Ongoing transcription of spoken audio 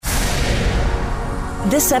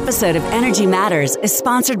This episode of Energy Matters is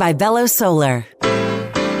sponsored by Vallus Solar.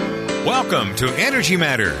 Welcome to Energy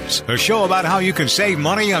Matters, a show about how you can save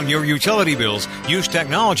money on your utility bills, use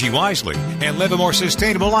technology wisely, and live a more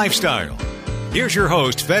sustainable lifestyle. Here's your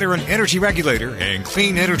host, veteran energy regulator and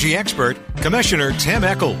clean energy expert, Commissioner Tim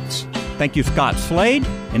Eccles. Thank you, Scott Slade.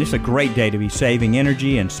 And it's a great day to be saving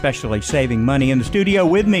energy and especially saving money. In the studio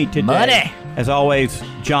with me today, money. As always,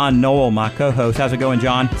 John Noel, my co-host. How's it going,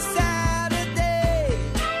 John?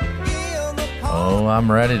 Oh,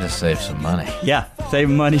 I'm ready to save some money. Yeah,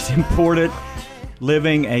 saving money is important.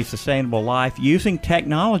 Living a sustainable life using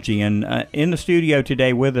technology. And in the studio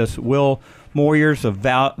today with us, Will Moyers of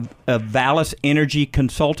Vallus Energy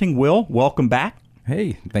Consulting. Will, welcome back.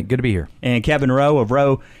 Hey, good to be here. And Kevin Rowe of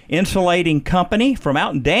Rowe Insulating Company from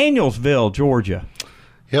out in Danielsville, Georgia.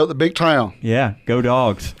 Yep, the big town. Yeah, go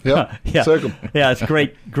Dogs. Yep, yeah. Sick 'em. Yeah, it's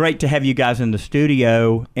great to have you guys in the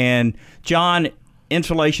studio. And John,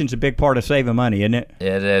 insulation's a big part of saving money, isn't it?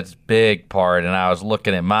 It's a big part, and I was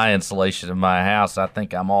looking at my insulation in my house. I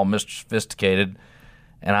think I'm all Mr. Sophisticated,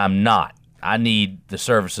 and I'm not. I need the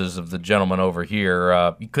services of the gentleman over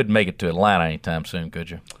here. You couldn't make it to Atlanta anytime soon, could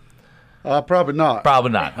you? Probably not.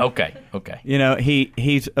 Probably not. Okay. You know,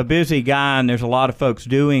 he's a busy guy, and there's a lot of folks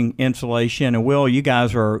doing insulation. And, Will, you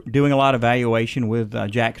guys are doing a lot of evaluation with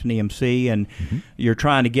Jackson EMC, and you're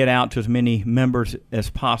trying to get out to as many members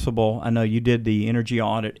as possible. I know you did the energy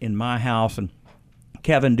audit in my house, and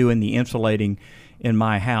Kevin doing the insulating in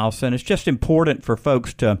my house. And it's just important for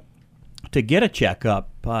folks to get a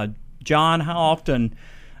checkup. John, how often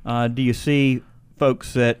do you see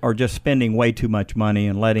folks that are just spending way too much money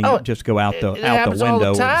and letting it just go out the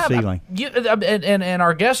window or the ceiling? And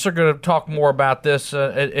our guests are going to talk more about this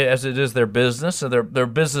as it is their business. So their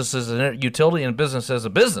business is a utility and business as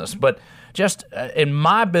a business. But just in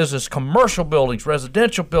my business, commercial buildings,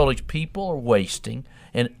 residential buildings, people are wasting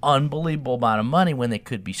an unbelievable amount of money when they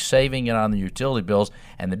could be saving it on the utility bills,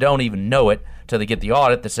 and they don't even know it till they get the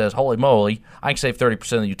audit that says, holy moly, I can save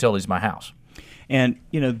 30% of the utilities in my house. And,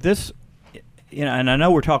 this... and I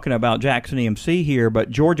know we're talking about Jackson EMC here, but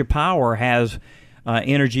Georgia Power has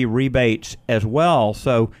energy rebates as well.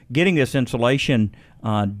 So getting this insulation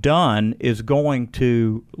done is going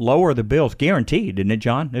to lower the bills, guaranteed, isn't it,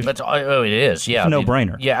 John? It is, yeah. It's a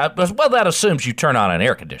no-brainer. Yeah, well, that assumes you turn on an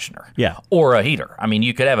air conditioner. Yeah. Or a heater. I mean,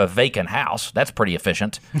 you could have a vacant house. That's pretty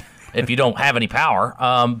efficient if you don't have any power.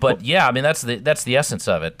 But, yeah, I mean, that's the essence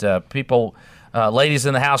of it. People... ladies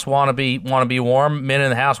in the house want to be warm. Men in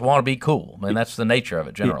the house want to be cool. I mean, that's the nature of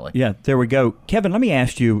it generally. Yeah, there we go. Kevin, let me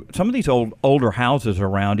ask you, some of these older houses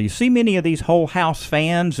around, do you see many of these whole house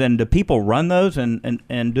fans, and do people run those,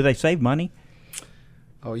 and do they save money?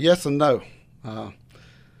 Oh, yes and no.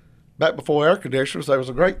 Back before air conditioners, that was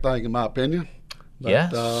a great thing, in my opinion.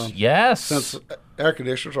 But, yes. Since air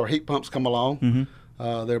conditioners or heat pumps come along,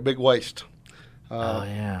 they're a big waste.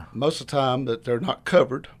 Most of the time that they're not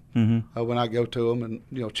covered. When I go to them and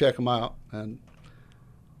check them out, and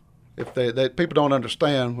if they people don't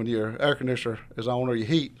understand, when your air conditioner is on or you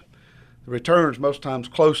heat, the returns most times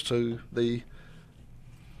close to the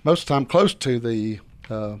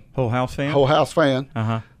whole house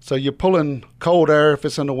fan. So you're pulling cold air if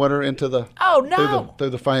it's in the winter into the through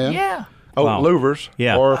the fan. Yeah. Louvers.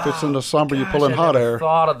 Yeah. Or if it's in the summer, you're pulling hot air.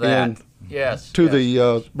 Thought of that.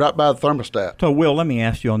 The right by the thermostat. So, Will, let me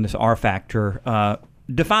ask you on this R factor.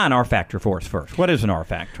 Define R factor for us first. What is an R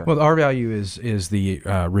factor? Well, the R value is the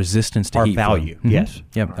resistance to heat flow. R value, yes.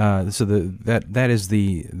 Yep. So that is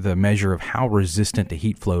the measure of how resistant to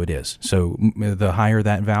heat flow it is. So the higher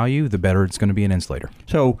that value, the better it's going to be an insulator.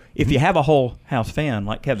 So if you have a whole house fan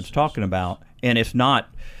like Kevin's talking about, and it's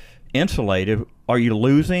not insulated, are you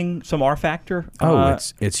losing some R factor?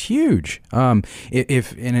 It's huge.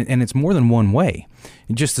 If it's more than one way.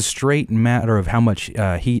 Just the straight matter of how much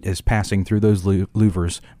heat is passing through those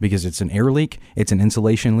louvers, because it's an air leak, it's an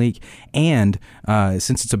insulation leak, and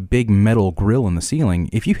since it's a big metal grill in the ceiling,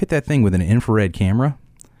 if you hit that thing with an infrared camera,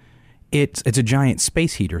 it's a giant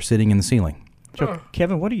space heater sitting in the ceiling. So,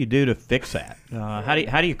 Kevin, what do you do to fix that? How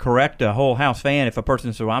do you correct a whole house fan if a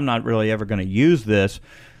person says, well, I'm not really ever going to use this?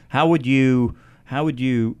 How would you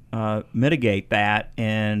mitigate that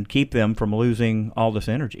and keep them from losing all this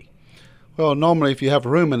energy? Well, normally if you have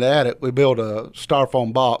room in the attic, we build a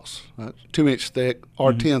styrofoam box, 2-inch thick.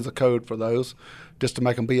 R10's the code for those, just to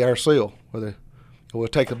make them be air seal. We'll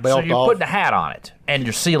take the belt off. So you're putting a hat on it, and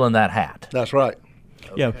you're sealing that hat. That's right.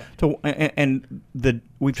 Okay. Yeah. So, and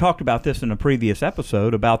we've talked about this in a previous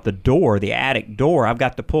episode about the door, the attic door. I've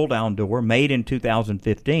got the pull-down door made in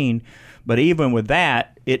 2015, but even with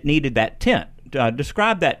that, it needed that tent.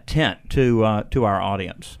 Describe that tent to our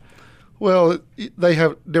audience. Well, they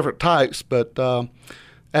have different types, but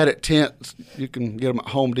adit tents, you can get them at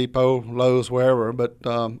Home Depot, Lowe's, wherever. But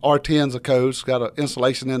R10's a code. It's got an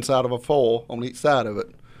insulation inside of a foil on each side of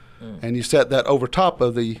it. And you set that over top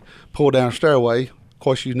of the pull-down stairway. Of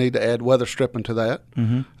course, you need to add weather stripping to that.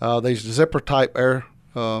 There's zipper-type air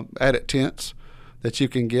adit tents that you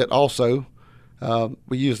can get also.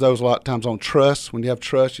 We use those a lot of times on truss. When you have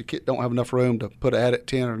truss, you don't have enough room to put an adit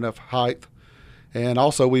tent or enough height. And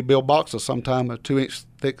also, we build boxes, sometimes a 2-inch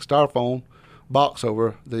thick styrofoam box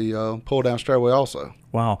over the pull-down stairway also.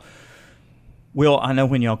 Wow. Will, I know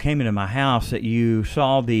when y'all came into my house that you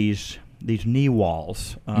saw these knee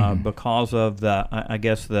walls because of I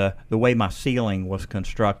guess the way my ceiling was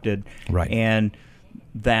constructed. Right. And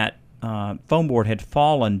that foam board had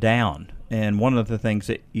fallen down. And one of the things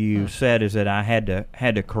that you said is that I had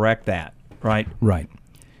to correct that, right? Right.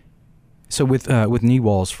 So with knee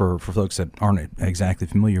walls, for folks that aren't exactly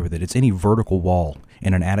familiar with it, it's any vertical wall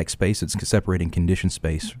in an attic space. It's separating conditioned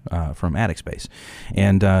space from attic space.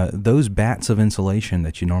 And those bats of insulation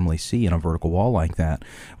that you normally see in a vertical wall like that,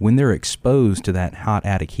 when they're exposed to that hot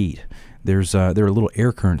attic heat, there are little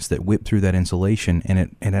air currents that whip through that insulation, and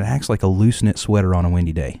it acts like a loose knit sweater on a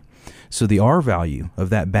windy day. So the R value of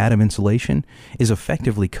that bat of insulation is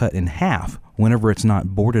effectively cut in half whenever it's not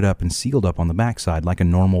boarded up and sealed up on the backside like a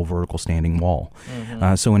normal vertical standing wall.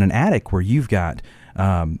 So in an attic where you've got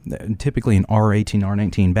typically an R18,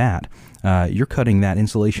 R19 bat, you're cutting that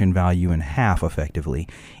insulation value in half effectively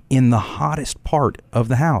in the hottest part of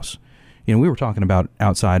the house. You know, we were talking about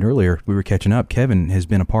outside earlier. We were catching up. Kevin has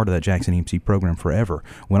been a part of that Jackson EMC program forever.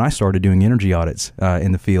 When I started doing energy audits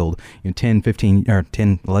in the field 10,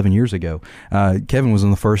 11 years ago, Kevin was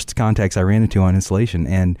one of the first contacts I ran into on insulation.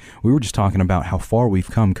 And we were just talking about how far we've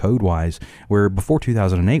come code-wise, where before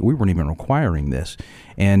 2008, we weren't even requiring this.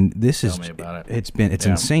 And this Tell me about it. It's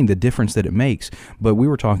insane, the difference that it makes. But we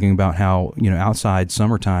were talking about how, outside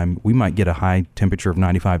summertime, we might get a high temperature of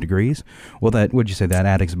 95 degrees. Well, what'd you say, that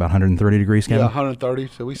attic's about 130 degrees, Kevin? Yeah, 130.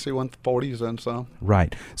 So we see 140s and some.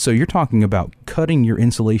 Right. So you're talking about cutting your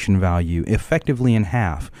insulation value effectively in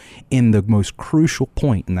half in the most crucial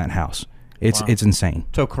point in that house. It's insane.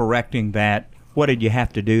 So correcting that, what did you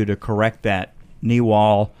have to do to correct that knee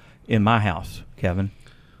wall in my house, Kevin?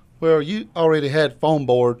 Well, you already had foam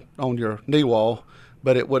board on your knee wall,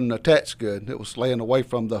 but it wouldn't attach good. It was laying away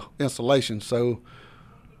from the insulation, so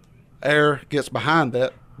air gets behind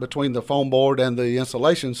that between the foam board and the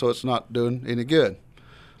insulation, so it's not doing any good.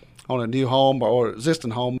 On a new home or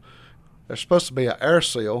existing home, there's supposed to be an air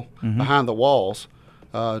seal behind the walls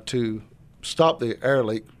to stop the air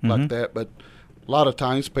leak like that, but a lot of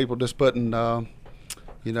times people just putting,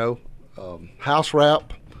 house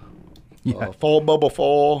wrap, foil bubble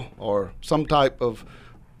foil, or some type of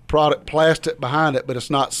product, plastic behind it, but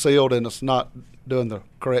it's not sealed and it's not doing the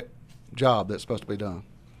correct job that's supposed to be done.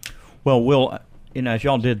 Well, Will, as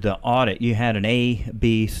y'all did the audit, you had an A,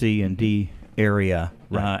 B, C, and D area,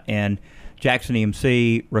 right. And Jackson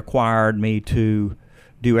EMC required me to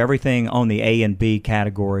do everything on the A and B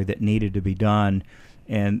category that needed to be done,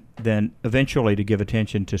 and then eventually to give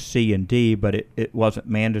attention to C and D, but it wasn't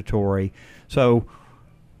mandatory. So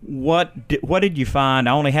what did you find?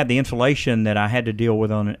 I only had the insulation that I had to deal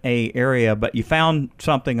with on an A area, but you found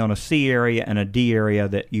something on a C area and a D area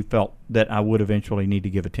that you felt that I would eventually need to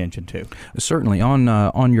give attention to. Certainly.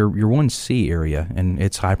 On your 1C area, and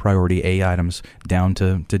it's high priority A items down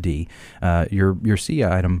to D, your C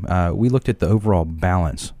item, we looked at the overall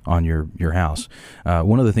balance on your house.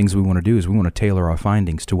 One of the things we want to do is we want to tailor our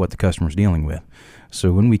findings to what the customer's dealing with.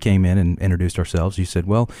 So when we came in and introduced ourselves, you said,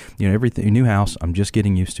 well, everything, new house, I'm just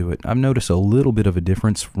getting used to it. I've noticed a little bit of a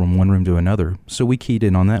difference from one room to another. So we keyed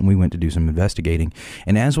in on that and we went to do some investigating.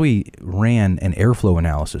 And as we ran an airflow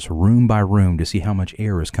analysis, room by room, to see how much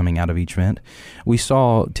air is coming out of each vent, we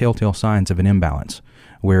saw telltale signs of an imbalance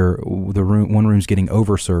where one room's getting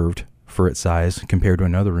overserved for its size compared to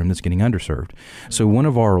another room that's getting underserved. So one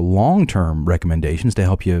of our long-term recommendations to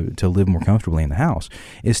help you to live more comfortably in the house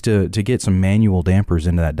is to get some manual dampers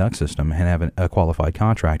into that duct system and have a qualified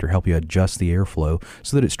contractor help you adjust the airflow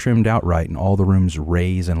so that it's trimmed out right and all the rooms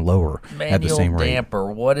raise and lower at the same rate. Manual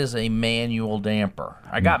damper. What is a manual damper?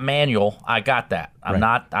 I got manual. I got that.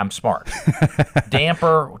 I'm smart.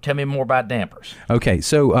 Damper, tell me more about dampers. Okay,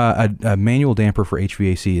 so a manual damper for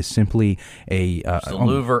HVAC is simply a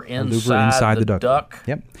louver inside the duct.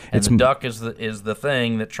 Yep. And the duct is the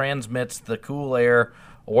thing that transmits the cool air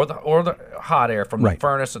or the hot air from the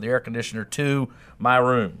furnace or the air conditioner to my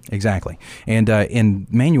room. Exactly. And in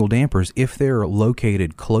manual dampers, if they're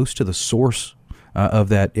located close to the source of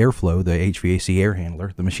that airflow, the HVAC air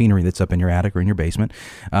handler, the machinery that's up in your attic or in your basement,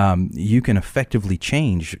 you can effectively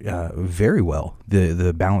change very well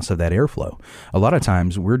the balance of that airflow. A lot of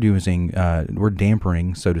times we're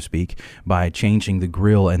dampering, so to speak, by changing the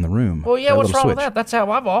grill and the room. Well, yeah, what's wrong with that? That's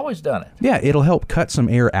how I've always done it. Yeah, it'll help cut some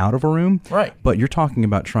air out of a room. Right. But you're talking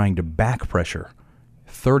about trying to back pressure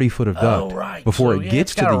 30 foot of duct before it gets to the unit.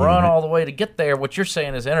 It's got to run all the way to get there. What you're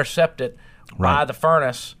saying is intercept it by the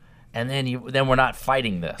furnace, and then we're not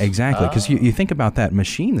fighting this. Exactly, because you think about that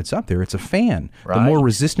machine that's up there. It's a fan. Right. The more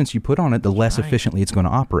resistance you put on it, the less efficiently it's going to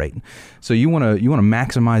operate. So you want to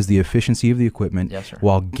maximize the efficiency of the equipment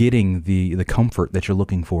while getting the comfort that you're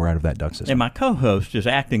looking for out of that duct system. And my co-host is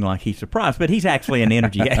acting like he's surprised, but he's actually an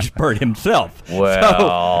energy expert himself.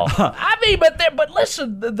 Well, I mean, but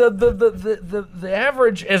listen, the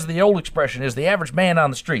average, as the old expression is, the average man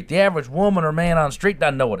on the street, the average woman or man on the street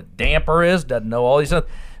doesn't know what a damper is, doesn't know all these other.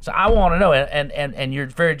 So I want to know, and you're a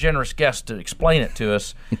very generous guest to explain it to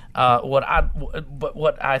us. What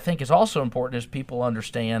I think is also important is people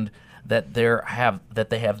understand that they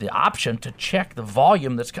have the option to check the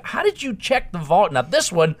volume. How did you check the volume? Now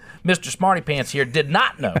this one, Mr. Smarty Pants here did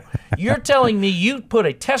not know. You're telling me you put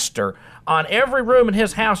a tester on every room in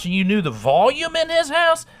his house and you knew the volume in his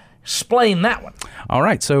house? Explain that one. All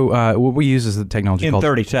right. So what we use is the technology called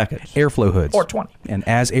 30 seconds. Airflow hoods. Or 20. And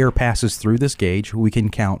as air passes through this gauge, we can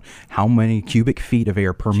count how many cubic feet of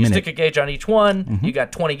air per minute. You stick a gauge on each one. Mm-hmm. You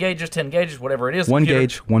got 20 gauges, 10 gauges, whatever it is. One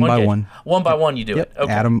gauge, one by one. One by one you do it.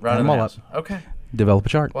 Okay. Add them all up. Okay. Develop a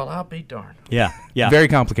chart. Well, I'll be darned. Yeah. Very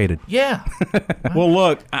complicated. Yeah. Well,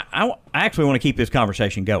 look, I actually want to keep this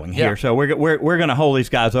conversation going here, so we're going to hold these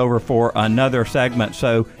guys over for another segment.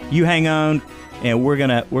 So you hang on, and we're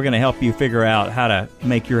gonna help you figure out how to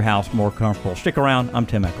make your house more comfortable. Stick around. I'm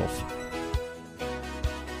Tim Eccles.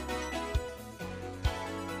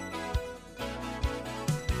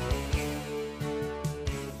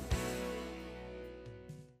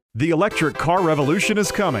 The electric car revolution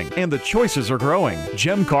is coming, and the choices are growing.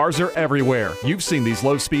 GEM cars are everywhere. You've seen these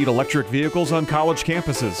low-speed electric vehicles on college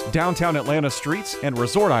campuses, downtown Atlanta streets, and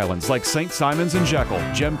resort islands like St. Simons and Jekyll.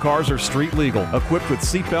 GEM cars are street legal, equipped with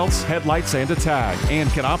seat belts, headlights, and a tag, and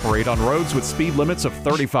can operate on roads with speed limits of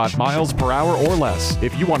 35 miles per hour or less.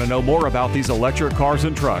 If you want to know more about these electric cars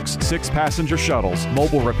and trucks, 6-passenger shuttles,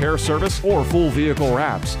 mobile repair service, or full vehicle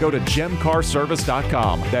wraps, go to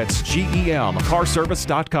gemcarservice.com. That's GEM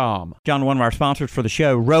carservice.com. John, one of our sponsors for the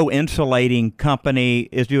show, Rowe Insulating Company,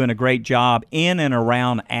 is doing a great job in and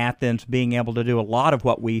around Athens, being able to do a lot of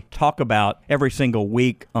what we talk about every single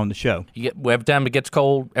week on the show. Every time it gets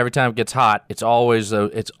cold, every time it gets hot, it's always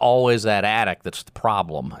that attic that's the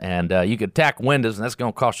problem. And you could tack windows, and that's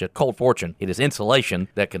going to cost you a cold fortune. It is insulation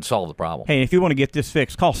that can solve the problem. Hey, if you want to get this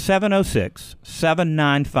fixed, call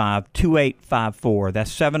 706-795-2854.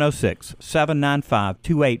 That's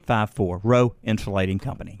 706-795-2854. Rowe Insulating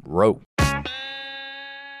Company. Rowe.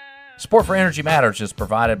 Support for Energy Matters is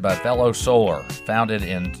provided by Velo Solar. Founded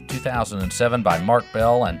in 2007 by Mark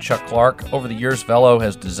Bell and Chuck Clark. Over the years, Velo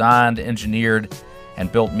has designed, engineered,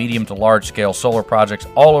 and built medium to large-scale solar projects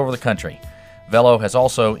all over the country. Velo has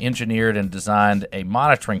also engineered and designed a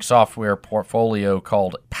monitoring software portfolio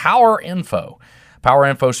called Power Info. Power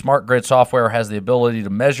Info smart grid software has the ability to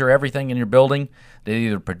measure everything in your building that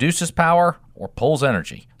either produces power or pulls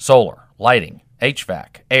energy. Solar, lighting,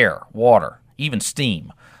 HVAC, air, water, even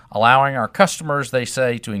steam, allowing our customers, they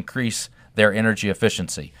say, to increase their energy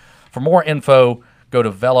efficiency. For more info, go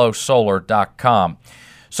to velosolar.com.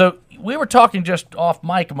 So we were talking just off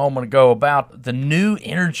mic a moment ago about the new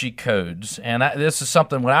energy codes, and this is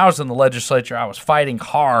something when I was in the legislature, I was fighting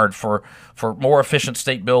hard for more efficient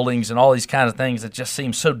state buildings and all these kinds of things that just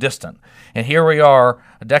seem so distant. And here we are,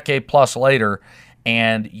 a decade plus later,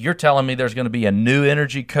 and you're telling me there's going to be a new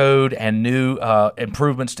energy code and new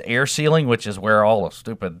improvements to air sealing, which is where all the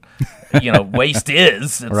stupid, waste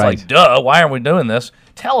is. It's right. like, duh, why aren't we doing this?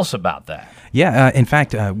 Tell us about that. Yeah, in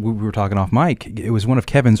fact, we were talking off mic. It was one of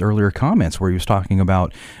Kevin's earlier comments where he was talking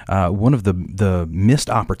about one of the missed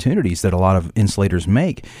opportunities that a lot of insulators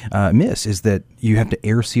miss is that you have to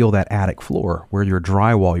air seal that attic floor where your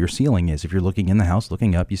drywall, your ceiling is. If you're looking in the house,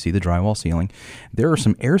 looking up, you see the drywall ceiling. There are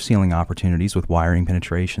some air sealing opportunities with wiring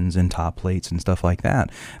penetrations and top plates and stuff like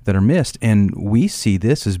that are missed. And we see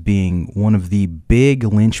this as being one of the big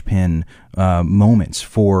linchpin moments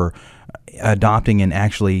for adopting and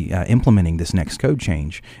actually implementing this next code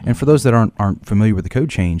change. And for those that aren't familiar with the code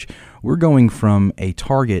change, we're going from a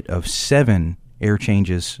target of 7 air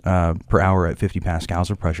changes per hour at 50 pascals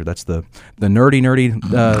of pressure. That's the nerdy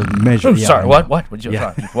measure. Sorry, what? Would you?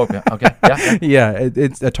 Yeah. Okay. Yeah. Yeah,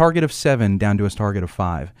 it's a target of 7 down to a target of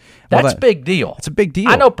 5. That's a big deal. It's a big deal.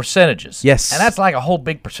 I know percentages. Yes. And that's like a whole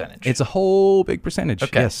big percentage. It's a whole big percentage.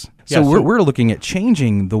 Okay. Yes. So we're looking at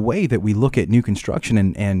changing the way that we look at new construction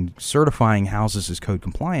and certifying houses as code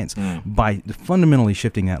compliance by fundamentally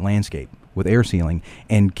shifting that landscape with air sealing.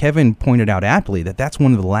 And Kevin pointed out aptly that that's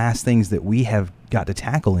one of the last things that we have got to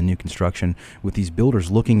tackle in new construction with these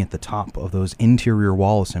builders looking at the top of those interior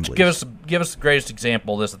wall assemblies. Give us the greatest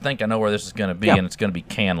example of this. I think I know where this is going to be, and it's going to be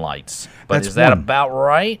can lights. But That's is that one. about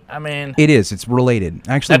right? I mean, It is. It's related.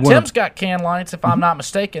 Actually, now Tim's got can lights, if I'm not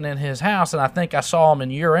mistaken, in his house, and I think I saw them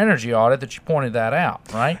in your energy audit that you pointed that out,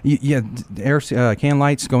 right? Yeah, air can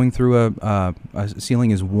lights going through a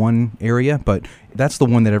ceiling is one area, but that's the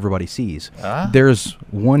one that everybody sees. There's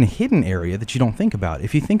one hidden area that you don't think about.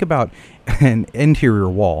 If you think about an interior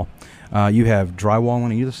wall, you have drywall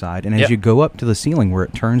on either side, and as you go up to the ceiling where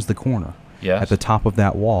it turns the corner, at the top of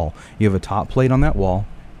that wall, you have a top plate on that wall.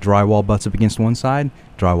 Drywall butts up against one side,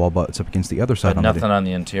 drywall butts up against the other side. But nothing on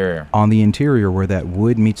the interior. On the interior, where that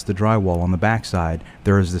wood meets the drywall on the back side,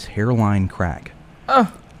 there is this hairline crack.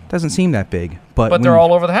 Doesn't seem that big, but they're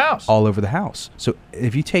all over the house. All over the house. So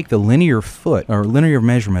if you take the linear foot or linear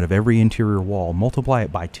measurement of every interior wall, multiply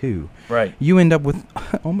it by 2, right, you end up with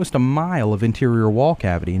almost a mile of interior wall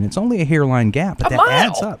cavity, and it's only a hairline gap, but that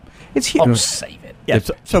adds up. It's huge. Oh, save it. Yeah,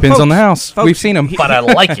 so depends on the house. We've seen them. But I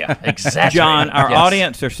like you. Exactly. John, our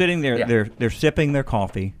audience, they're sitting there, they're sipping their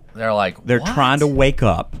coffee. They're like, they're trying to wake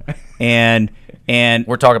up, and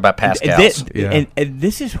we're talking about Pascals. And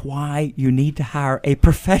this is why you need to hire a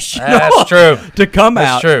professional. That's true. To come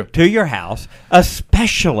out to your house,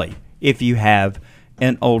 especially if you have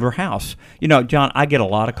an older house. You know, John, I get a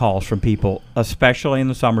lot of calls from people, especially in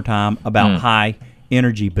the summertime, about high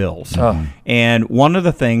energy bills. And one of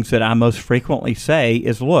the things that I most frequently say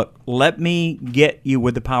is, look, let me get you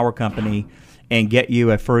with the power company and get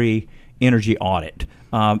you a free energy audit.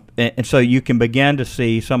 And so you can begin to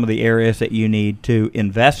see some of the areas that you need to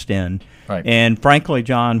invest in. Right. And frankly,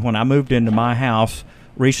 John, when I moved into my house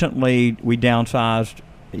recently, we downsized,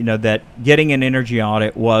 that getting an energy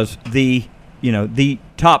audit was the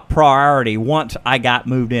top priority once I got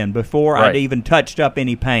moved in. Before I'd even touched up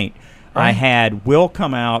any paint, I had Will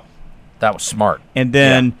come out. That was smart. And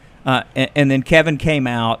then and then Kevin came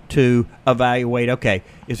out to evaluate, okay,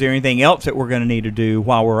 is there anything else that we're going to need to do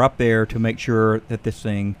while we're up there to make sure that this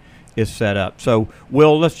thing is set up? So,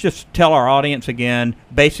 Will, let's just tell our audience again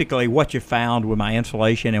basically what you found with my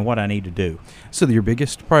insulation and what I need to do. So your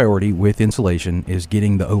biggest priority with insulation is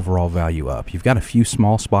getting the overall value up. You've got a few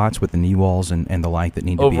small spots with the knee walls and the like that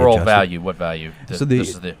need to be adjusted. Overall value, what value? This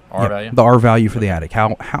is the R value? The R value for the attic.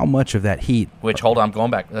 How much of that heat? Which, hold on, I'm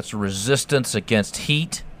going back. That's resistance against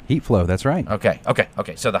heat. Heat flow, that's right. Okay.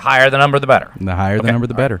 So the higher the number, the better. The higher the number,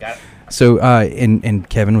 the better. Got it. So, and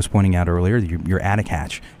Kevin was pointing out earlier, your attic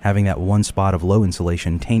hatch, having that one spot of low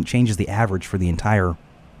insulation changes the average for the entire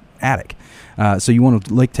attic. So you want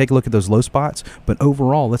to take a look at those low spots, but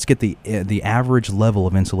overall, let's get the average level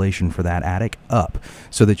of insulation for that attic up,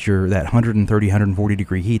 so that that 130, 140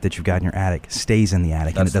 degree heat that you've got in your attic stays in the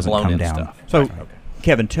attic and it doesn't come down. Stuff. So,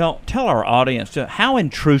 Kevin, tell our audience, how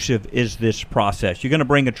intrusive is this process? You're going to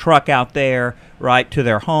bring a truck out there, right, to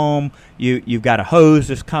their home. You've got a hose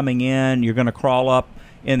that's coming in. You're going to crawl up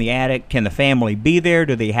in the attic. Can the family be there?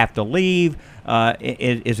 Do they have to leave?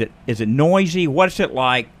 Is it noisy? What's it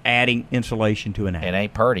like adding insulation to an attic? It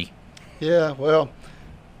ain't pretty. Yeah, well,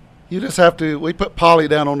 you just have to. We put poly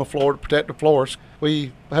down on the floor to protect the floors.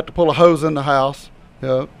 We have to pull a hose in the house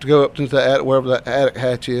to go up to the attic, wherever the attic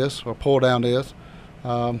hatch is or pull down is.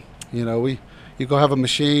 You're going to have a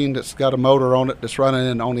machine that's got a motor on it that's running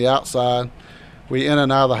in on the outside. We in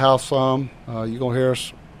and out of the house some. You're going to hear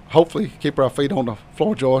us hopefully keep our feet on the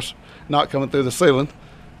floor joists, not coming through the ceiling.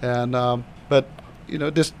 And but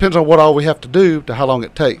it just depends on what all we have to do to how long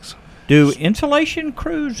it takes. Do insulation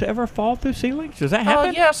crews ever fall through ceilings? Does that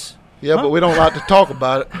happen? Yes. Yeah, but we don't like to talk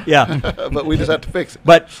about it. Yeah. But we just have to fix it.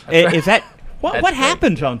 But is that what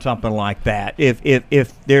happens on something like that? If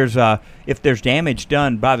there's damage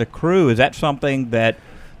done by the crew, is that something that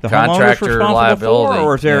the homeowner's responsible liability for,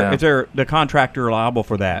 or is there the contractor liable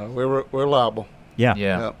for that? We're liable.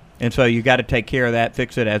 Yeah. And so you got to take care of that,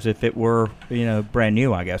 fix it as if it were brand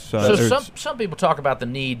new, I guess. So some people talk about the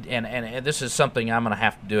need, and this is something I'm going to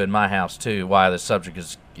have to do in my house too. Why the subject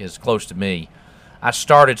is close to me. I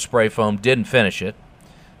started spray foam, didn't finish it,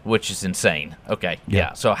 which is insane. Okay,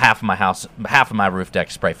 yeah. So half of my roof deck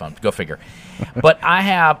is spray foam. Go figure. But I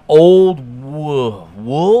have old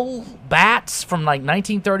wool bats from like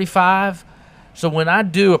 1935. So when I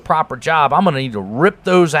do a proper job, I'm going to need to rip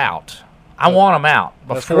those out. I want them out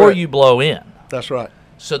before you blow in. That's right.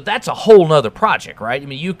 So that's a whole nother project, right? I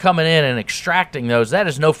mean, you coming in and extracting those, that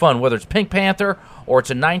is no fun, whether it's Pink Panther or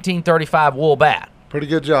it's a 1935 wool bat. Pretty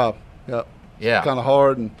good job. Yep. Yeah. Kind of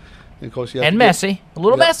hard, and of course you have and to messy. A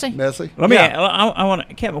little messy. Messy. Let me. I want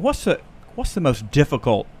to, Kevin. What's the most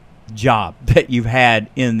difficult job that you've had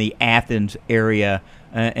in the Athens area,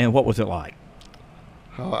 and what was it like?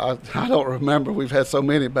 I don't remember. We've had so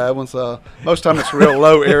many bad ones. Most of the time it's a real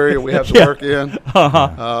low area we have to work in.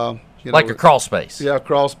 Like a crawl space. Yeah,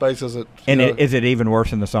 crawl space is it. Is it even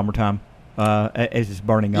worse in the summertime? As it's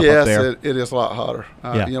burning up yes, up there? Yes, it is a lot hotter.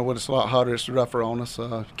 When it's a lot hotter, it's rougher on us.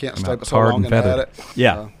 You can't stay so long in the attic.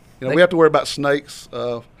 Yeah. We have to worry about snakes.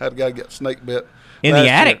 Had a guy get snake bit. In the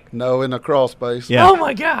attic? No, in the crawl space. Yeah. Oh,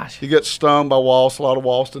 my gosh. You get stung by wasps, a lot of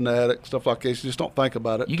wasps in the attic, stuff like this. You just don't think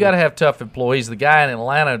about it. You got to have tough employees. The guy in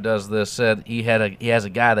Atlanta who does this said he has a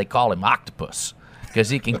guy, they call him Octopus, because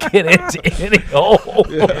he can get into any hole.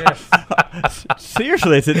 Yeah.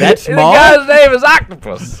 Seriously, is it that small? The guy's name is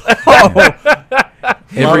Octopus.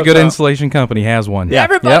 Every good insulation company has one. Yeah.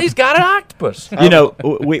 Everybody's got an octopus.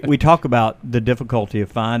 We talk about the difficulty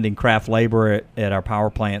of finding craft labor at our power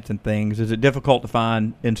plants and things. Is it difficult to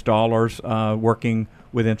find installers working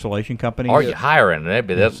with insulation companies? Are you hiring?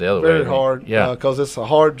 Maybe that's the other way. Very hard. Yeah. Because it's a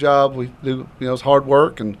hard job. We do, it's hard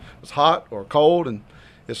work, and it's hot or cold, and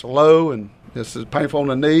it's low, and it's painful on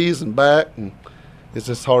the knees and back, and it's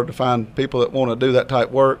just hard to find people that want to do that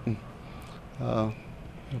type work. And,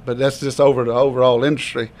 but that's just over the overall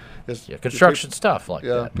industry. Construction stuff like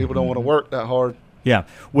that. People don't want to work that hard. Yeah.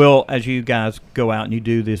 Well, as you guys go out and you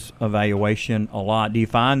do this evaluation a lot, do you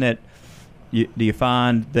find that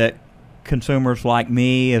consumers like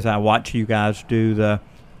me, as I watch you guys do the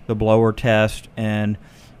blower test, and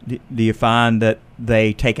do you find that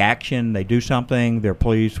they take action, they do something, they're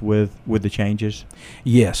pleased with the changes?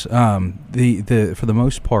 Yes. For the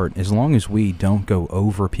most part, as long as we don't go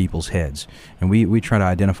over people's heads, and we try to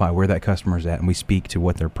identify where that customer's at, and we speak to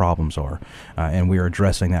what their problems are, and we are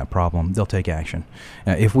addressing that problem, they'll take action.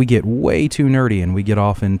 If we get way too nerdy and we get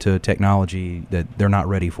off into technology that they're not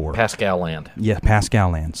ready for. Pascal land. Yeah,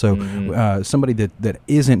 Pascal land. So somebody that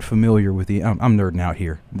isn't familiar with I'm nerding out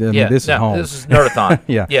here. This is home. This is Nerdathon.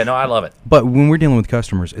 Yeah. Yeah, no, I love it. But when we're dealing with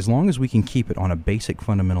customers, as long as we can keep it on a basic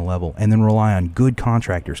fundamental level and then rely on good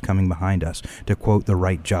contractors coming behind us to quote the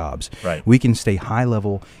right jobs, right, we can stay high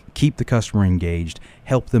level, keep the customer engaged,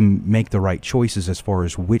 help them make the right choices as far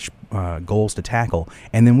as which goals to tackle,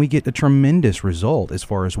 and then we get a tremendous result as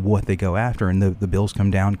far as what they go after, and the bills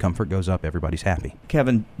come down, comfort goes up, everybody's happy.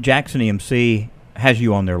 Kevin, Jackson EMC has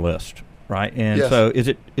you on their list, right? And yes. So is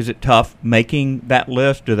it tough making that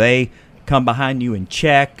list? Do they come behind you and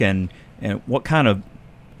check, and what kind of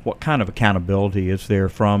accountability is there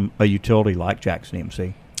from a utility like Jackson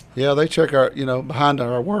EMC? Yeah, they check our behind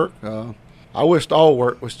our work. I wished all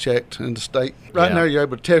work was checked in the state. Right now, you're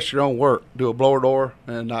able to test your own work, do a blower door,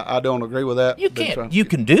 and I don't agree with that. You can't. You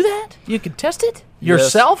can do that. You can test it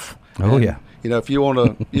yourself. Oh yeah. If you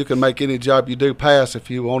want to, you can make any job you do pass if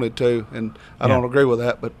you wanted to, and I don't agree with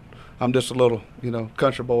that. But I'm just a little,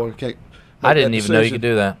 country boy. Can't. I didn't even know you could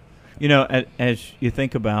do that. As you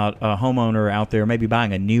think about a homeowner out there maybe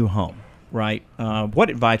buying a new home, right? What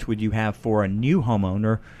advice would you have for a new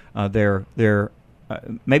homeowner?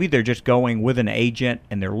 Maybe they're just going with an agent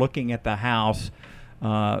and they're looking at the house.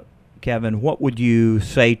 Kevin, what would you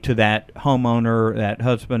say to that homeowner, that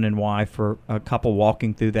husband and wife, or a couple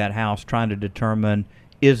walking through that house trying to determine,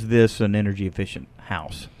 is this an energy efficient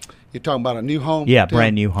house? You're talking about a new home? Yeah,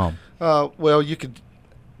 brand new home. Well, you could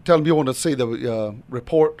tell them you want to see the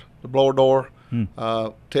report, the blower door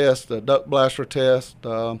test, the duct blaster test,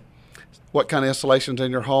 what kind of installation's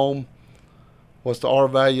in your home, what's the R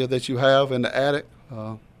value that you have in the attic,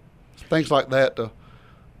 things like that to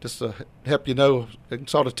help and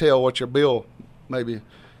sort of tell what your bill maybe,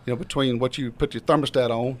 between what you put your thermostat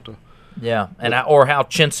on. Or how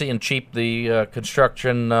chintzy and cheap the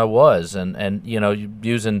construction was, and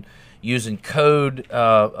using code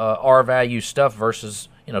R value stuff versus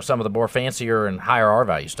some of the more fancier and higher R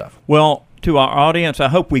value stuff. Well, to our audience, I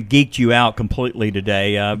hope we've geeked you out completely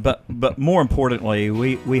today. But more importantly,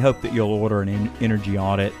 we hope that you'll order an energy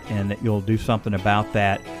audit and that you'll do something about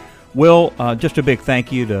that. Will, just a big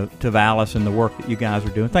thank you to Vallus and the work that you guys are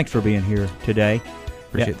doing. Thanks for being here today.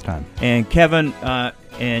 Appreciate the time. And Kevin,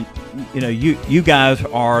 you guys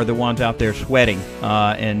are the ones out there sweating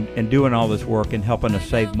and doing all this work and helping us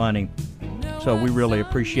save money. So we really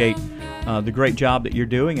appreciate the great job that you're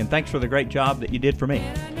doing, and thanks for the great job that you did for me.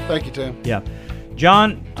 Thank you, Tim. Yeah.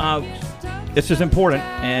 John, this is important,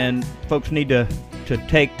 and folks need to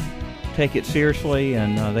take it seriously,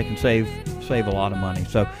 and they can save a lot of money.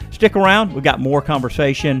 So stick around. We've got more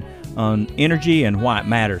conversation on energy and why it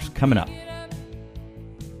matters coming up.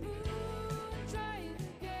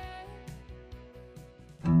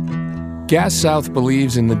 Gas South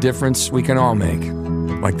believes in the difference we can all make,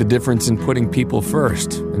 like the difference in putting people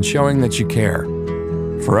first and showing that you care.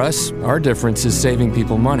 For us, our difference is saving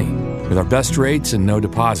people money with our best rates and no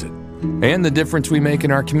deposit, and the difference we make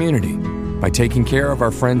in our community by taking care of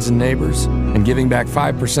our friends and neighbors and giving back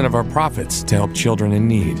 5% of our profits to help children in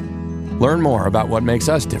need. Learn more about what makes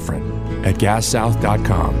us different at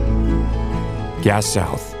gassouth.com. Gas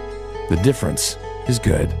South. The difference is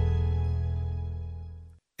good.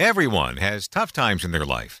 Everyone has tough times in their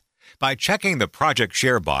life. By checking the Project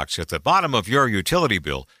Share box at the bottom of your utility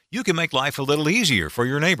bill, you can make life a little easier for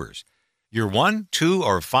your neighbors. Your $1, $2,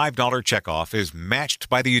 or $5 checkoff is matched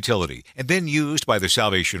by the utility and then used by the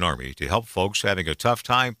Salvation Army to help folks having a tough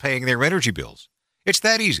time paying their energy bills. It's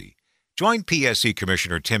that easy. Join PSC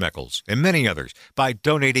Commissioner Tim Echols and many others by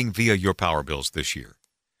donating via your power bills this year.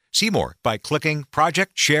 See more by clicking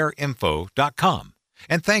projectshareinfo.com.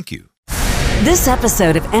 And thank you. This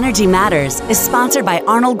episode of Energy Matters is sponsored by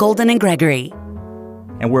Arnold Golden and Gregory.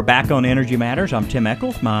 And we're back on Energy Matters. I'm Tim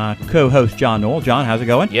Echols, my co-host John Noel. John, how's it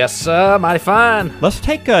going? Yes, mighty fine. Let's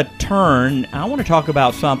take a turn. I want to talk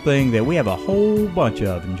about something that we have a whole bunch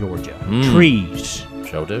of in Georgia. Trees.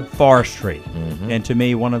 Sure do. Forestry. And to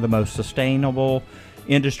me, one of the most sustainable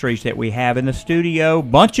industries that we have in the studio.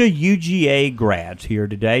 Bunch of UGA grads here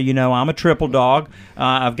today. You know, I'm a triple dog.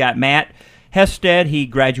 I've got Matt Hested. He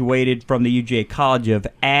graduated from the UGA College of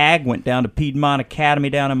Ag, went down to Piedmont Academy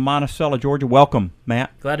down in Monticello, Georgia. Welcome,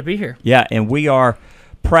 Matt. Glad to be here. Yeah, and we are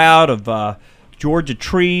proud of Georgia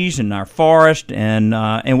trees and our forest,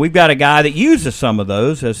 and we've got a guy that uses some of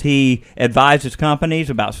those as he advises companies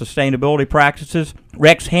about sustainability practices.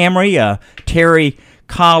 Rex Hamre, a Terry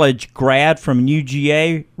College grad from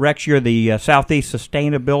UGA. Rex, you're the Southeast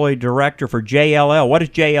Sustainability Director for JLL. What is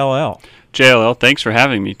JLL? JLL, thanks for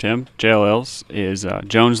having me, Tim. JLL is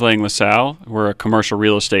Jones Lang LaSalle. We're a commercial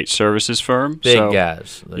real estate services firm. Big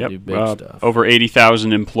guys. They do big stuff. Over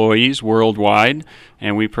 80,000 employees worldwide,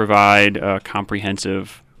 and we provide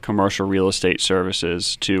comprehensive commercial real estate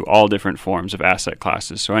services to all different forms of asset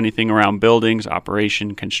classes. So anything around buildings,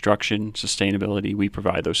 operation, construction, sustainability, we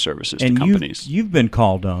provide those services to companies. You've been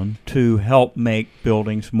called on to help make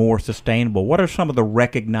buildings more sustainable. What are some of the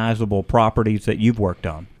recognizable properties that you've worked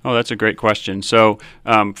on? Oh, that's a great question. So,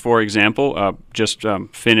 for example, just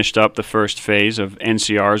finished up the first phase of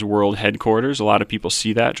NCR's world headquarters. A lot of people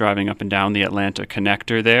see that driving up and down the Atlanta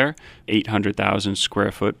connector there. 800,000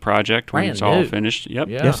 square foot project when it's all finished. Yep.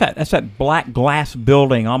 Yeah. That's that black glass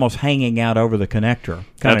building almost hanging out over the connector.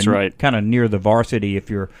 That's right. Kind of near the Varsity if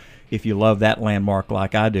you love that landmark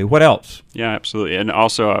like I do. What else? Yeah, absolutely. And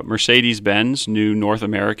also Mercedes-Benz new North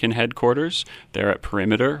American headquarters. They're at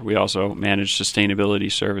Perimeter. We also manage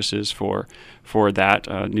sustainability services for that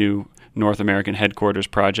new North American headquarters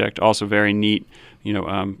project. Also very neat,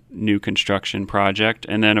 new construction project.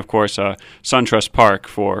 And then, of course, SunTrust Park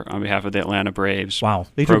on behalf of the Atlanta Braves. Wow.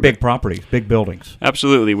 These are big properties, big buildings.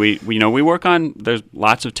 Absolutely. We work on, there's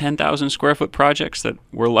lots of 10,000 square foot projects that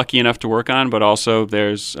we're lucky enough to work on, but also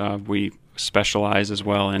there's, we specialize as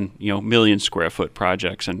well in, million square foot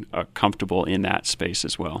projects and are comfortable in that space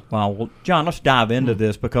as well. Wow. Well, John, let's dive into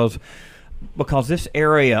this because this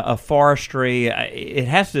area of forestry, it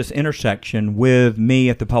has this intersection with me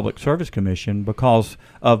at the Public Service Commission because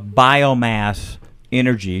of biomass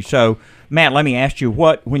energy. So, Matt, let me ask you,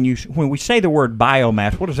 when we say the word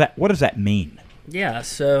biomass, what does that mean? Yeah,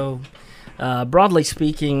 so broadly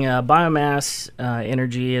speaking, biomass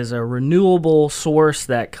energy is a renewable source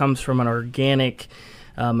that comes from an organic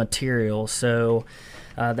material. So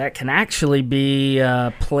that can actually be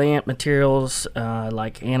plant materials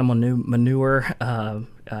like animal manure,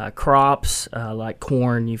 crops like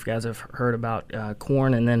corn. You guys have heard about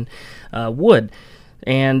corn, and then wood.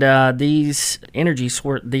 And these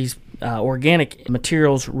organic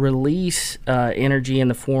materials release energy in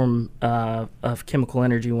the form of chemical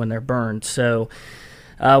energy when they're burned. So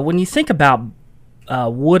when you think about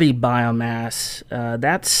woody biomass,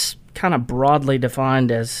 that's kind of broadly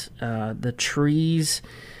defined as the trees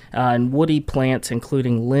and woody plants,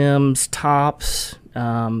 including limbs, tops.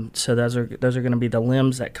 So those are going to be the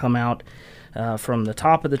limbs that come out from the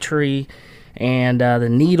top of the tree, and the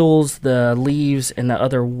needles, the leaves, and the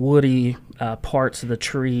other woody parts of the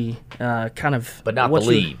tree, but not the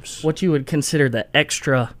leaves. What you would consider the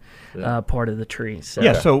extra part of the tree. So.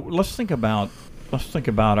 Yeah. So let's think about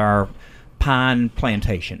our pine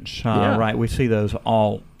plantations, right? We see those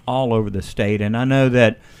all over the state, and I know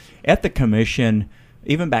that at the commission,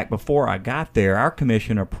 even back before I got there, our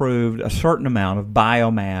commission approved a certain amount of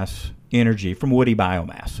biomass energy from woody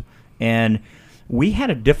biomass, and we had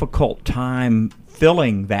a difficult time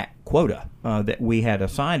filling that quota that we had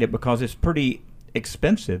assigned it because it's pretty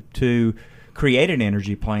expensive to create an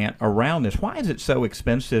energy plant around this. Why is it so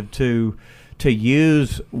expensive to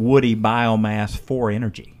use woody biomass for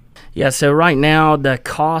energy? Yeah, so right now the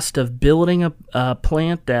cost of building a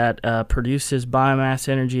plant that produces biomass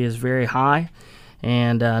energy is very high,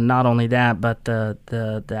 and not only that, but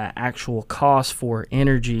the actual cost for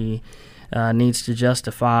energy needs to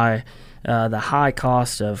justify the high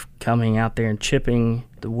cost of coming out there and chipping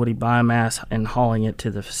the woody biomass and hauling it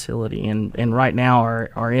to the facility. And right now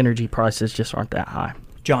our energy prices just aren't that high.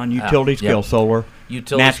 John, utility scale solar,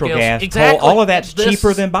 natural gas, exactly. coal, all of that's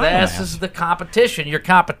cheaper than biomass. This is the competition. Your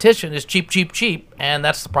competition is cheap, and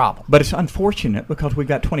that's the problem. But it's unfortunate because we've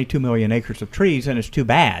got 22 million acres of trees, and it's too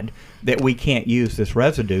bad that we can't use this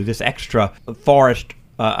residue, this extra forest,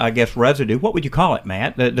 residue. What would you call it,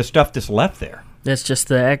 Matt? The stuff that's left there. That's just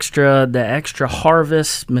the extra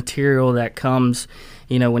harvest material that comes,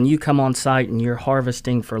 when you come on site and you're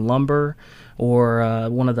harvesting for lumber or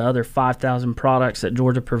one of the other 5,000 products that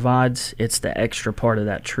Georgia provides, it's the extra part of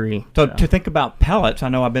that tree. So to think about pellets, I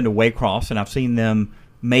know I've been to Waycross and I've seen them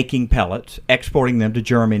making pellets, exporting them to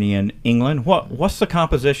Germany and England. What's the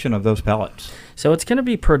composition of those pellets? So it's going to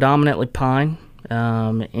be predominantly pine,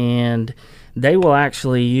 and they will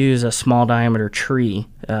actually use a small diameter tree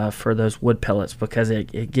for those wood pellets because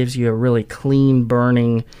it gives you a really clean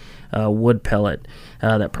burning wood pellet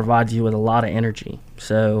that provides you with a lot of energy.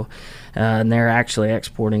 So and they're actually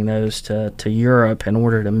exporting those to Europe in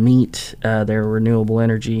order to meet their renewable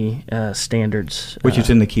energy standards. Which is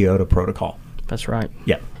in the Kyoto Protocol. That's right.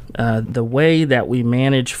 Yeah. The way that we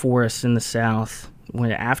manage forests in the South,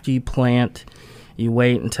 after you plant, you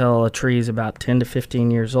wait until a tree is about 10 to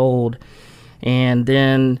 15 years old, and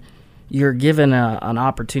then you're given an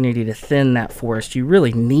opportunity to thin that forest. You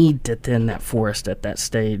really need to thin that forest at that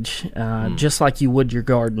stage, just like you would your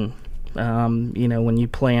garden. When you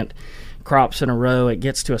plant crops in a row, it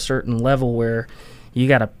gets to a certain level where you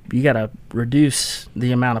gotta reduce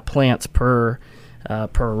the amount of plants per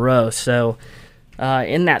row. So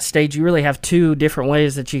in that stage, you really have two different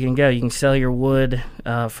ways that you can go. You can sell your wood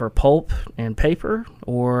for pulp and paper,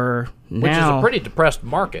 or which is a pretty depressed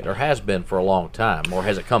market, or has been for a long time, or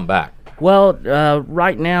has it come back? Well,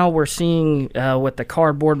 right now we're seeing with the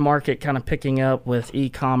cardboard market kind of picking up with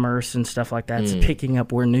e-commerce and stuff like that. It's picking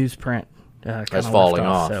up where newsprint that's falling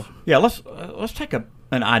off. So. Yeah, let's take an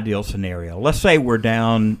ideal scenario. Let's say we're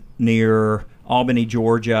down near Albany,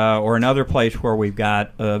 Georgia, or another place where we've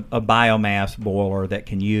got a biomass boiler that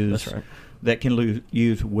can use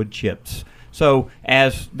use wood chips. So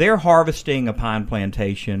as they're harvesting a pine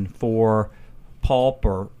plantation for pulp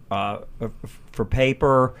or for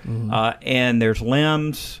paper, and there's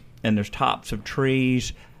limbs and there's tops of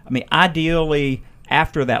trees. I mean, ideally,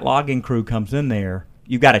 after that logging crew comes in there,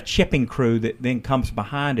 you've got a chipping crew that then comes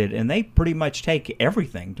behind it, and they pretty much take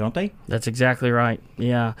everything, don't they? That's exactly right.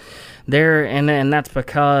 Yeah, and that's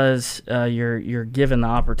because you're given the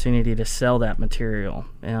opportunity to sell that material,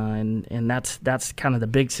 and that's kind of the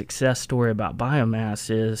big success story about biomass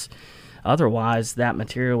is. Otherwise, that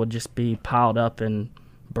material would just be piled up and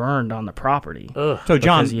burned on the property. So,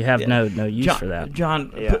 John, because you have no use for that.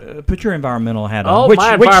 John, put your environmental hat on.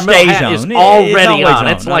 My environmental hat is already on.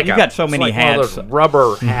 It's like you've got so many hats. One of those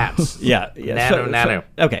rubber hats. Yeah. Nano.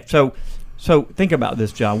 Okay, so think about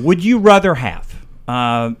this, John. Would you rather have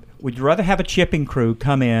a chipping crew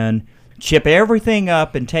come in, chip everything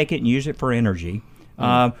up, and take it and use it for energy?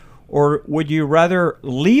 Or would you rather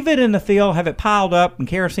leave it in the field, have it piled up, and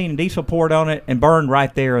kerosene and diesel poured on it, and burned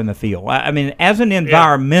right there in the field? I mean, as an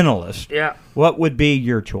environmentalist, what would be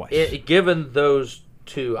your choice? Given those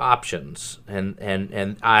two options,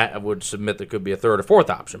 and I would submit there could be a third or fourth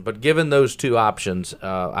option, but given those two options,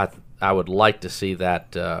 I would like to see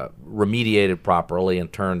that remediated properly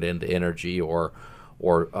and turned into energy or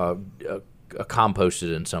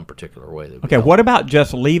composted in some particular way. Okay, what about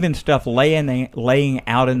just leaving stuff laying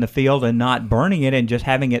out in the field and not burning it and just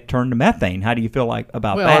having it turn to methane? How do you feel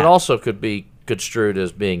about that? Well, it also could be construed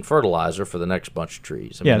as being fertilizer for the next bunch of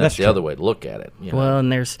trees. I mean, that's the other way to look at it. Well,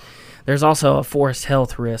 and there's also a forest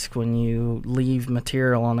health risk when you leave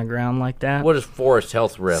material on the ground like that. What is forest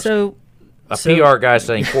health risk? So PR guy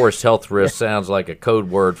saying forest health risk sounds like a code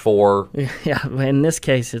word for... Yeah, in this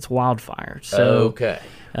case, it's wildfire. So, okay.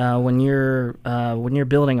 When you're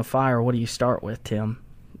building a fire, what do you start with, Tim?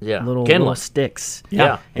 little sticks.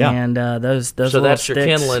 Yeah. And those so little that's sticks, your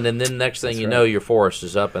kindling, and then next thing you know, your forest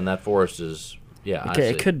is up, and that forest is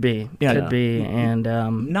it could be. Could be. And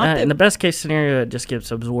in the best case scenario, it just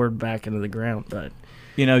gets absorbed back into the ground. But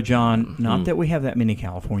John, not that we have that many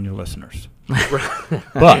California listeners, but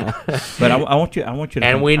I want you to.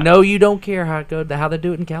 And we know you don't care how they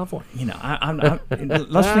do it in California.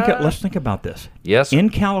 Let's think about this. Yes. In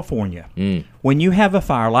California, when you have a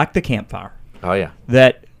fire like the campfire,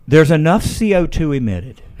 that there's enough CO2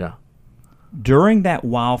 emitted. Yeah. During that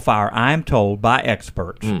wildfire, I'm told by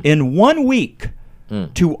experts, in 1 week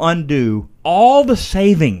to undo all the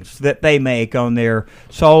savings that they make on their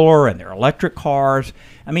solar and their electric cars.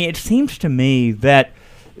 I mean, it seems to me that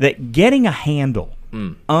getting a handle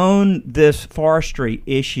on this forestry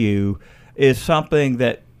issue is something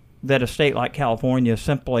that a state like California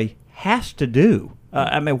simply has to do.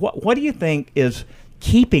 I mean, what do you think is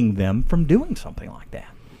keeping them from doing something like that?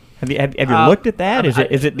 Have you looked at that?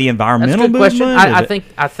 Is it the environmental movement? I think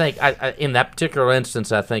in that particular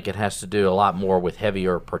instance, I think it has to do a lot more with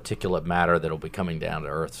heavier particulate matter that will be coming down to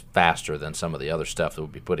Earth faster than some of the other stuff that we'll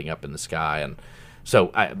be putting up in the sky. And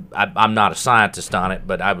so I'm not a scientist on it,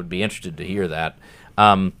 but I would be interested to hear that.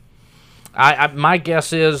 My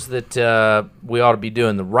guess is that we ought to be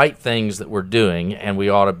doing the right things that we're doing, and we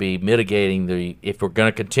ought to be mitigating if we're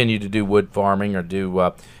going to continue to do wood farming or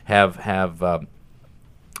do have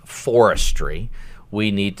forestry,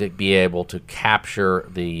 we need to be able to capture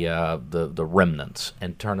the remnants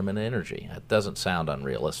and turn them into energy. That doesn't sound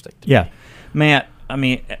unrealistic to me. Matt, I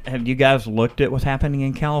mean, have you guys looked at what's happening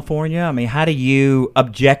in California? I mean, how do you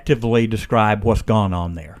objectively describe what's gone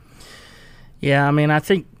on there? Yeah, I mean, I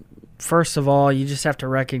think, first of all, you just have to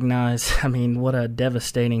recognize, I mean, what a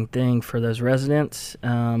devastating thing for those residents.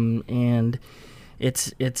 And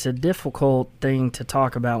it's a difficult thing to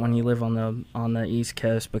talk about when you live on the East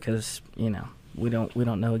Coast because, we don't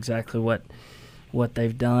know exactly what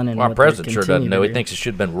they've done. And our president sure doesn't know. He thinks it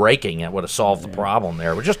should have been raking. It would have solved the problem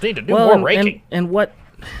there. We just need to do more raking. And what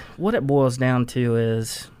it boils down to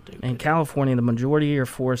is, in California, the majority of your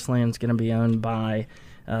forest land is going to be owned by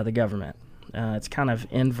the government. It's kind of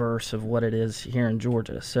inverse of what it is here in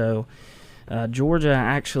Georgia. So Georgia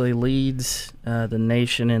actually leads the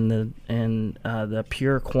nation in the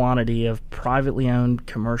pure quantity of privately owned,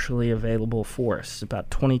 commercially available forests,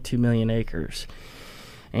 about 22 million acres.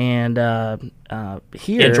 And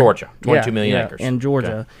here in Georgia, 22 million acres in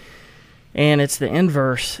Georgia. Okay. And it's the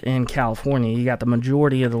inverse in California. You got the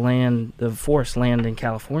majority of the land, the forest land in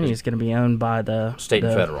California is going to be owned by the state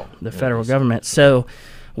and federal, the federal government. So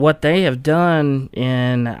what they have done,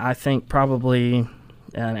 in I think probably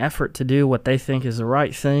an effort to do what they think is the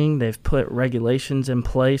right thing, they've put regulations in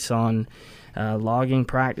place on logging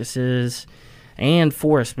practices and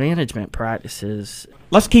forest management practices.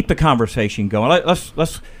 Let's keep the conversation going.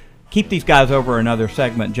 Let's keep these guys over another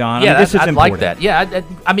segment, John. Yeah, this is important. Like that. Yeah,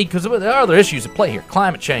 I mean, because there are other issues at play here.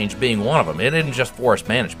 Climate change being one of them. It isn't just forest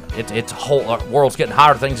management. It's a whole world's getting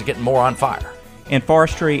hotter. Things are getting more on fire. And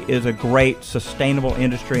forestry is a great sustainable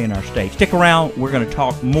industry in our state. Stick around. We're going to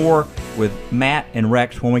talk more with Matt and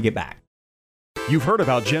Rex when we get back. You've heard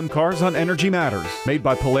about Gem Cars on Energy Matters, made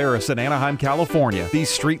by Polaris in Anaheim, California. These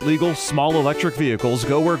street-legal, small electric vehicles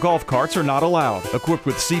go where golf carts are not allowed. Equipped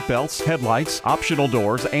with seat belts, headlights, optional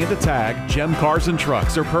doors, and a tag, Gem Cars and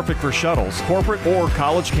trucks are perfect for shuttles, corporate, or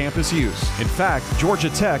college campus use. In fact, Georgia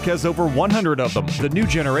Tech has over 100 of them. The new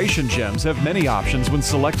generation Gems have many options when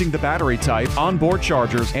selecting the battery type, onboard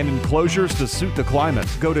chargers, and enclosures to suit the climate.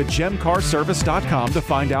 Go to gemcarservice.com to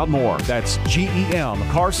find out more. That's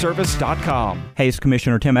GEMcarservice.com. Hey, it's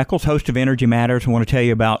Commissioner Tim Eccles, host of Energy Matters. I want to tell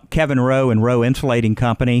you about Kevin Rowe and Rowe Insulating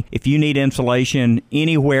Company. If you need insulation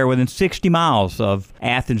anywhere within 60 miles of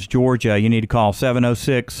Athens, Georgia, you need to call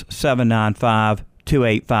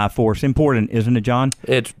 706-795-2854. It's important, isn't it, John?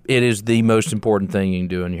 It is the most important thing you can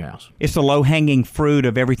do in your house. It's the low-hanging fruit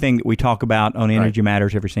of everything that we talk about on Energy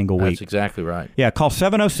Matters every single week. That's exactly right. Yeah, call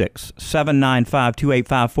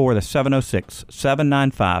 706-795-2854. That's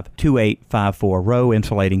 706-795-2854. Rowe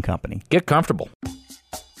Insulating Company. Get comfortable.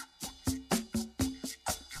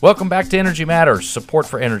 Welcome back to Energy Matters. Support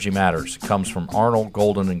for Energy Matters comes from Arnold,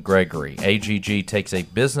 Golden, and Gregory. AGG takes a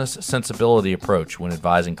business sensibility approach when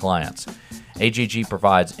advising clients. AGG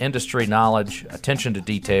provides industry knowledge, attention to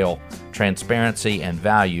detail, transparency, and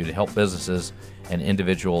value to help businesses and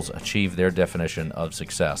individuals achieve their definition of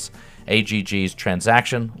success. AGG's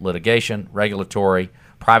transaction, litigation, regulatory,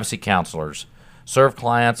 privacy counselors serve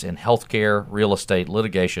clients in healthcare, real estate,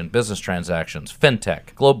 litigation, business transactions,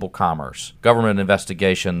 fintech, global commerce, government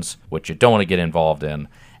investigations, which you don't want to get involved in,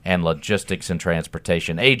 and logistics and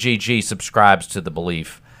transportation. AGG subscribes to the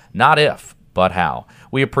belief Not if, but how.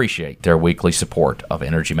 We appreciate their weekly support of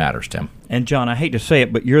Energy Matters, Tim. And John, I hate to say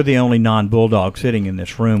it, but you're the only non-bulldog sitting in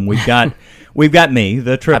this room. We've got me,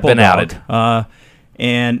 the triple I've been dog, outed.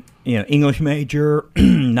 and English major,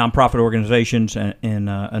 nonprofit organizations, and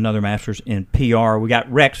another master's in PR. We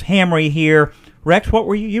got Rex Hamre here. Rex, what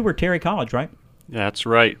were you? You were Terry College, right? That's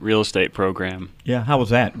right, real estate program. Yeah, how was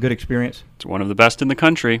that? Good experience? It's one of the best in the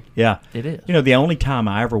country. Yeah. It is. The only time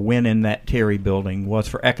I ever went in that Terry building was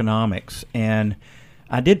for economics, and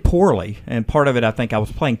I did poorly, and part of it, I think I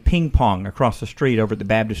was playing ping pong across the street over at the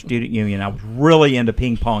Baptist Student Union. I was really into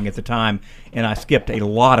ping pong at the time, and I skipped a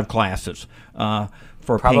lot of classes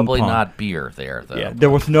for Probably ping pong. not beer there, though. Yeah, there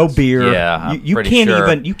was no beer. Yeah, I'm you pretty can't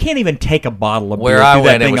sure. you can't even take a bottle of Where beer. I through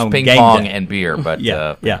that went, it thing was on ping game pong day. and beer, but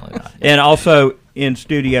yeah. not. And also in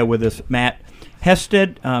studio with us, Matt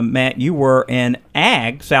Hested. Matt, you were an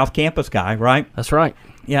ag South Campus guy, right? That's right.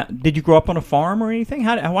 Yeah. Did you grow up on a farm or anything?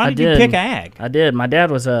 Why did you did. pick ag? I did. My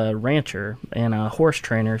dad was a rancher and a horse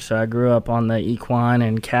trainer, so I grew up on the equine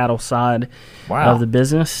and cattle side of the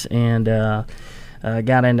business, and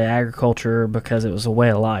got into agriculture because it was a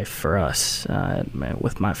way of life for us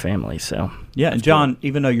with my family. So yeah, and John,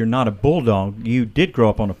 even though you're not a bulldog, you did grow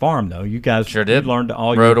up on a farm, though. You guys sure did. You learned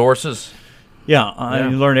all rode horses. Yeah,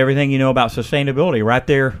 you learned everything you know about sustainability right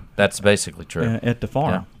there. That's basically true. At the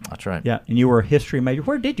farm. Yeah, that's right. Yeah, and you were a history major.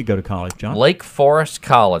 Where did you go to college, John? Lake Forest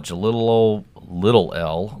College, a little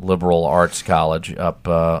L, liberal arts college up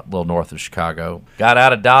a little north of Chicago. Got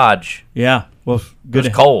out of Dodge. Yeah, well, good. It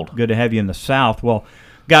was cold. Good to have you in the South. Well,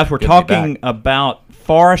 guys, we're Good to be talking back. about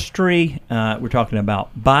forestry. We're talking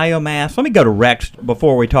about biomass. Let me go to Rex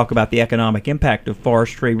before we talk about the economic impact of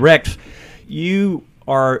forestry. Rex, you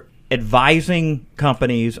are advising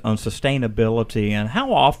companies on sustainability, and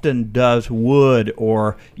how often does wood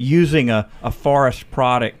or using a forest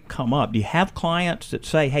product come up? Do you have clients that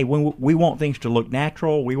say, hey, we want things to look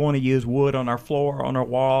natural, we want to use wood on our floor, on our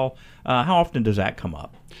wall? How often does that come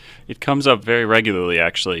up? It comes up very regularly,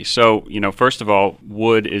 actually. So, first of all,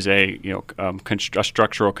 wood is a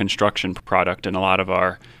structural construction product in a lot of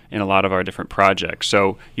our different projects.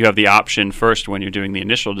 So you have the option first when you're doing the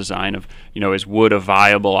initial design of, is wood a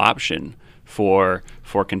viable option for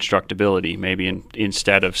constructability, maybe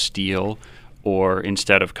instead of steel or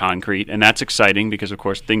instead of concrete. And that's exciting because, of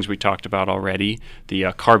course, things we talked about already,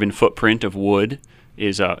 the carbon footprint of wood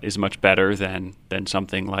is much better than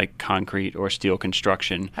something like concrete or steel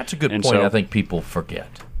construction. That's a good point. I think people forget.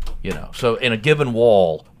 So in a given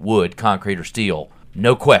wall, wood, concrete, or steel,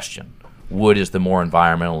 no question, wood is the more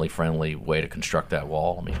environmentally friendly way to construct that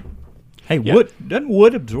wall. Hey, wood doesn't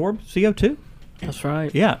wood absorb CO2? That's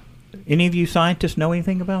right. Yeah. Any of you scientists know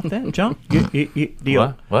anything about that, John?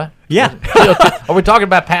 What? Yeah. Are we talking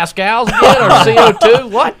about Pascals again or CO2?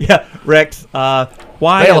 What? Yeah, Rex.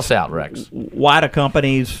 Why? Bail us out, Rex. Why do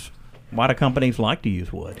companies like to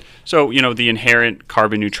use wood? So, the inherent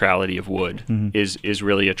carbon neutrality of wood is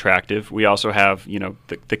really attractive. We also have,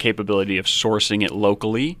 the capability of sourcing it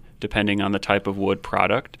locally, depending on the type of wood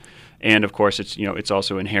product, and of course, it's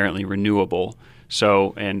also inherently renewable.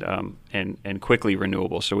 So and quickly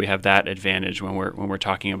renewable. So we have that advantage when we're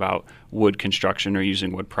talking about wood construction or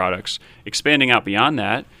using wood products. Expanding out beyond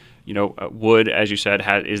that, wood, as you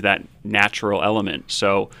said, is that natural element.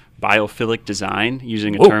 So biophilic design,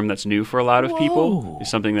 using a term that's new for a lot of people, is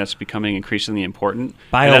something that's becoming increasingly important.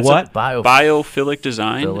 Biophilic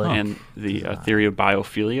design and the theory of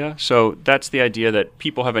biophilia. So that's the idea that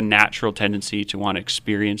people have a natural tendency to want to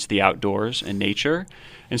experience the outdoors and nature.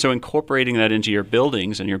 And so incorporating that into your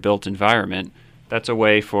buildings and your built environment, that's a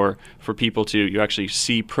way for people to you actually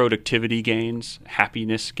see productivity gains,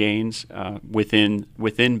 happiness gains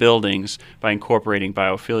within buildings by incorporating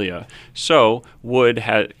biophilia. So wood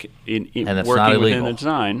has working within the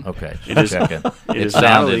design. Okay, it is. It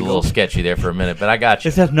sounded a little sketchy there for a minute, but I got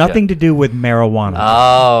you. This has nothing to do with marijuana.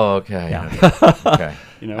 Oh, okay. Yeah. Okay.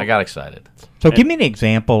 I got excited. So give me an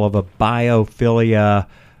example of a biophilia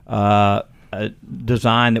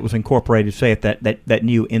design that was incorporated, say, at that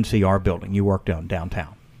new NCR building you worked on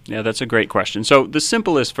downtown. Yeah, that's a great question. So the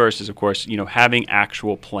simplest first is, of course, having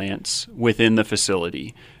actual plants within the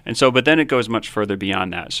facility. And so, but then it goes much further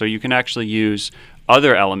beyond that. So you can actually use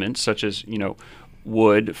other elements such as,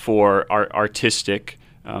 wood for artistic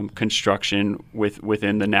construction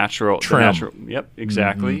within the natural trim. Yep,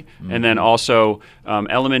 exactly. Mm-hmm. And then also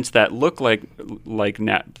elements that look like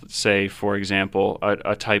say, for example,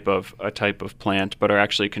 a type of plant, but are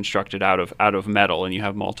actually constructed out of metal, and you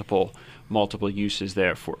have multiple uses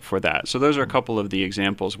there for that. So those are a couple of the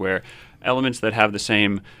examples where elements that have the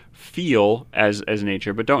same feel as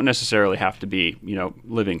nature, but don't necessarily have to be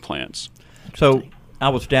living plants. So I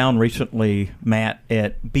was down recently, Matt,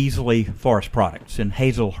 at Beasley Forest Products in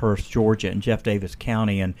Hazelhurst, Georgia, in Jeff Davis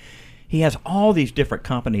County, and he has all these different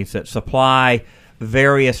companies that supply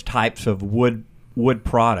various types of wood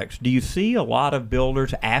products. Do you see a lot of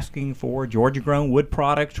builders asking for Georgia-grown wood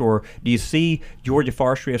products, or do you see Georgia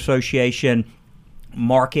Forestry Association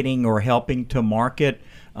marketing or helping to market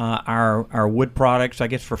our wood products, I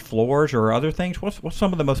guess, for floors or other things? What's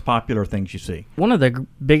some of the most popular things you see? One of the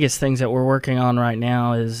biggest things that we're working on right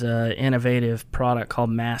now is an innovative product called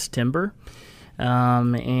mass timber,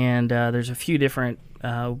 and there's a few different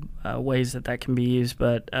ways that can be used,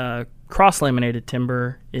 but cross-laminated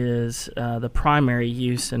timber is the primary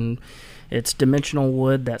use, and it's dimensional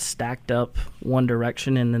wood that's stacked up one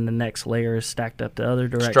direction, and then the next layer is stacked up the other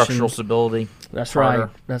direction. Structural stability. That's right.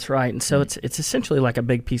 That's right. And so it's essentially like a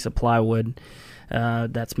big piece of plywood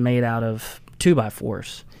that's made out of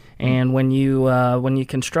 2x4s. And when you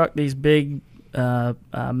construct these big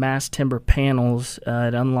mass timber panels,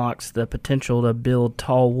 it unlocks the potential to build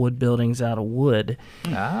tall wood buildings out of wood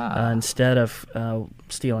instead of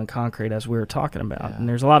steel and concrete, as we were talking about. Yeah. And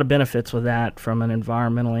there's a lot of benefits with that from an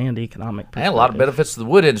environmental and economic perspective. And a lot of benefits to the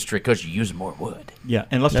wood industry because you use more wood. Yeah,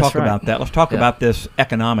 and let's talk about that. Let's talk about this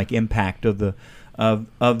economic impact of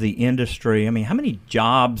the industry. I mean, how many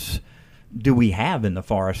jobs do we have in the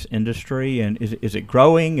forest industry, and is it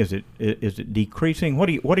growing? Is it decreasing? What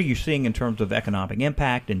are you seeing in terms of economic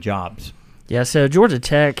impact and jobs? Yeah, so Georgia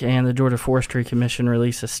Tech and the Georgia Forestry Commission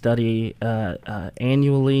release a study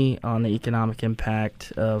annually on the economic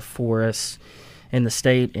impact of forests in the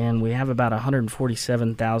state, and we have about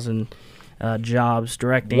 147,000 jobs,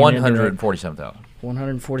 direct and indirect. 147,000.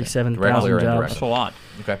 147,000 jobs. That's a lot.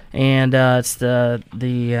 Okay. And it's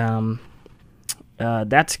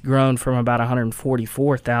that's grown from about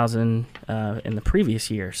 144,000 in the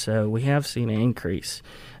previous year. So we have seen an increase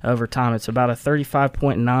over time. It's about a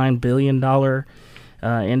 $35.9 billion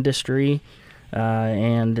industry,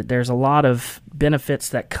 and there's a lot of benefits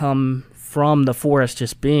that come from the forest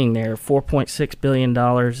just being there. $4.6 billion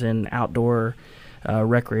in outdoor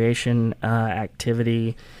recreation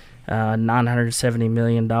activity, $970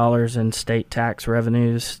 million in state tax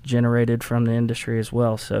revenues generated from the industry as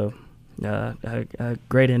well. So a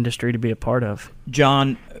great industry to be a part of.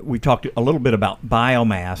 John, we talked a little bit about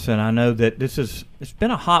biomass, and I know that it's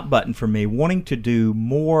been a hot button for me, wanting to do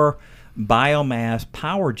more biomass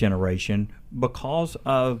power generation because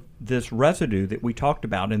of this residue that we talked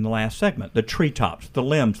about in the last segment, the treetops, the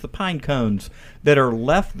limbs, the pine cones that are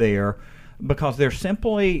left there because there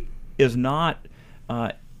simply is not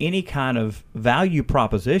any kind of value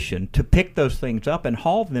proposition to pick those things up and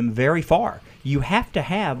haul them very far. You have to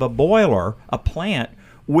have a boiler, a plant,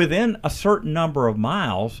 within a certain number of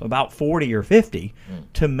miles, about 40 or 50,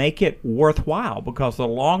 to make it worthwhile, because the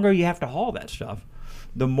longer you have to haul that stuff,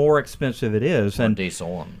 the more expensive it is. And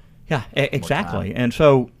diesel. Yeah, exactly. And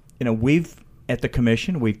so, we've, at the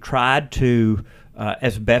commission, we've tried to,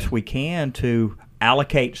 as best we can, to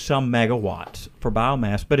allocate some megawatts for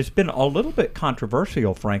biomass, but it's been a little bit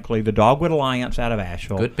controversial, frankly. The Dogwood Alliance out of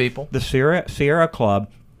Asheville, good people, the Sierra Club,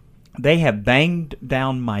 they have banged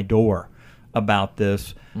down my door about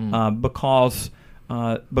this because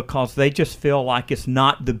they just feel like it's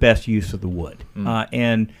not the best use of the wood,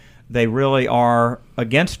 and they really are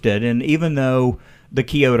against it. And even though the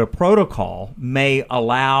Kyoto Protocol may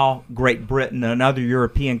allow Great Britain and other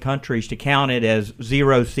European countries to count it as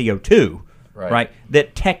zero CO2, right?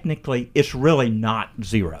 That technically it's really not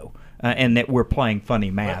zero, and that we're playing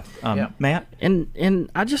funny math. Matt? And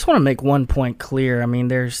I just want to make one point clear. I mean,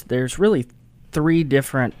 there's really three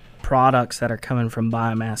different products that are coming from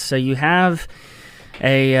biomass. So you have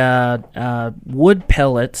wood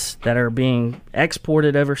pellets that are being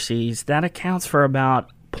exported overseas. That accounts for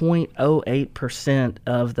about 0.08%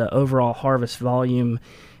 of the overall harvest volume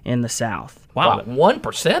in the South. Wow,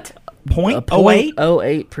 1%?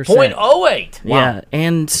 0.08%. 0.08. Yeah,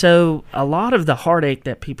 and so a lot of the heartache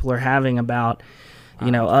that people are having about,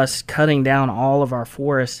 us cutting down all of our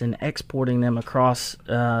forests and exporting them across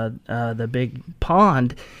the big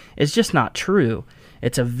pond is just not true.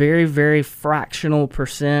 It's a very, very fractional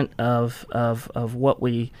percent of what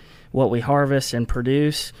we harvest and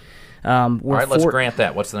produce. All right, let's grant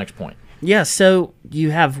that. What's the next point? Yeah, so you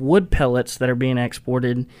have wood pellets that are being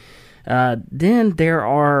exported. Then there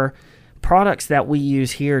are products that we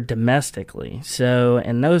use here domestically. So,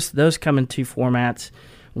 and those come in two formats.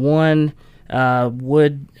 One,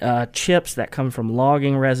 wood chips that come from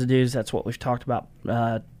logging residues. That's what we've talked about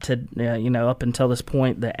up until this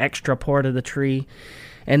point, the extra part of the tree.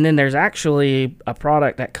 And then there's actually a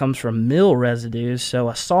product that comes from mill residues. So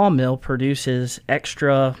a sawmill produces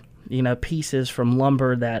extra pieces from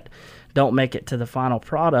lumber that don't make it to the final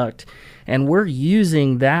product, and we're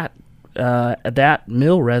using that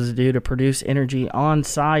mill residue to produce energy on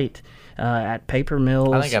site at paper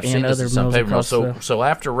mills. I think I've seen other this in some mills paper mills. So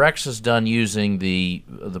after Rex is done using the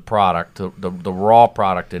product, the raw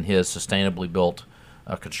product in his sustainably built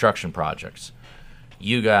construction projects,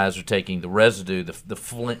 you guys are taking the residue, the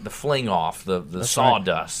fling off, the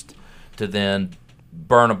sawdust, to then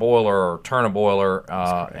burn a boiler or turn a boiler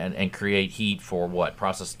and create heat for what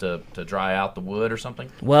process to dry out the wood or something?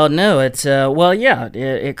 Well, no, it's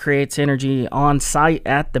it creates energy on site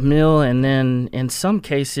at the mill, and then in some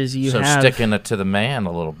cases sticking it to the man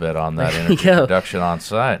a little bit on that energy production on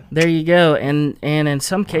site. There you go, and in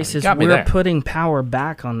some cases we're putting power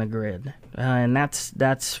back on the grid, and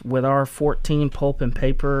that's with our 14 pulp and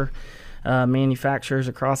paper manufacturers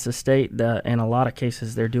across the state. In a lot of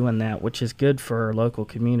cases they're doing that, which is good for our local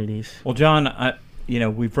communities. Well, John,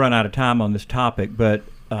 we've run out of time on this topic, but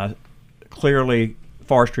clearly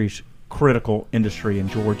forestry's critical industry in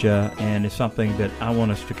Georgia, and it's something that I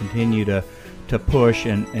want us to continue to push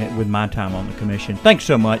and with my time on the commission. Thanks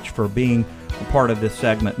so much for being a part of this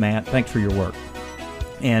segment, Matt. Thanks for your work.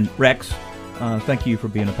 And Rex, thank you for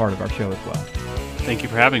being a part of our show as well. Thank you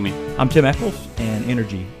for having me. I'm Tim Eccles, and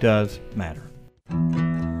energy does matter.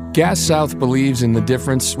 Gas South believes in the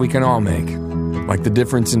difference we can all make, like the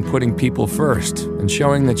difference in putting people first and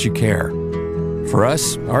showing that you care. For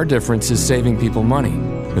us, our difference is saving people money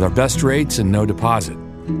with our best rates and no deposit,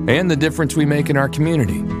 and the difference we make in our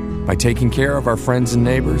community by taking care of our friends and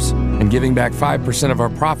neighbors and giving back 5% of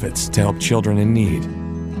our profits to help children in need.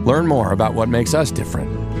 Learn more about what makes us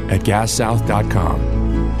different at gassouth.com.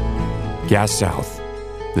 Gas South.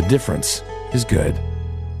 The difference is good.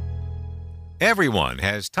 Everyone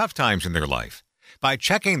has tough times in their life. By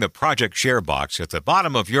checking the Project Share box at the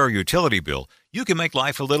bottom of your utility bill, you can make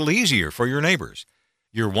life a little easier for your neighbors.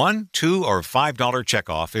 Your $1, $2, or $5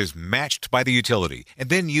 checkoff is matched by the utility and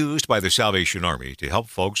then used by the Salvation Army to help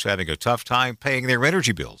folks having a tough time paying their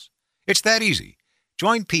energy bills. It's that easy.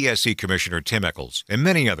 Join PSC Commissioner Tim Eccles and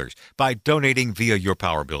many others by donating via your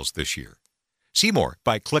power bills this year. See more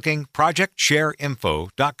by clicking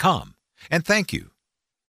projectshareinfo.com. And thank you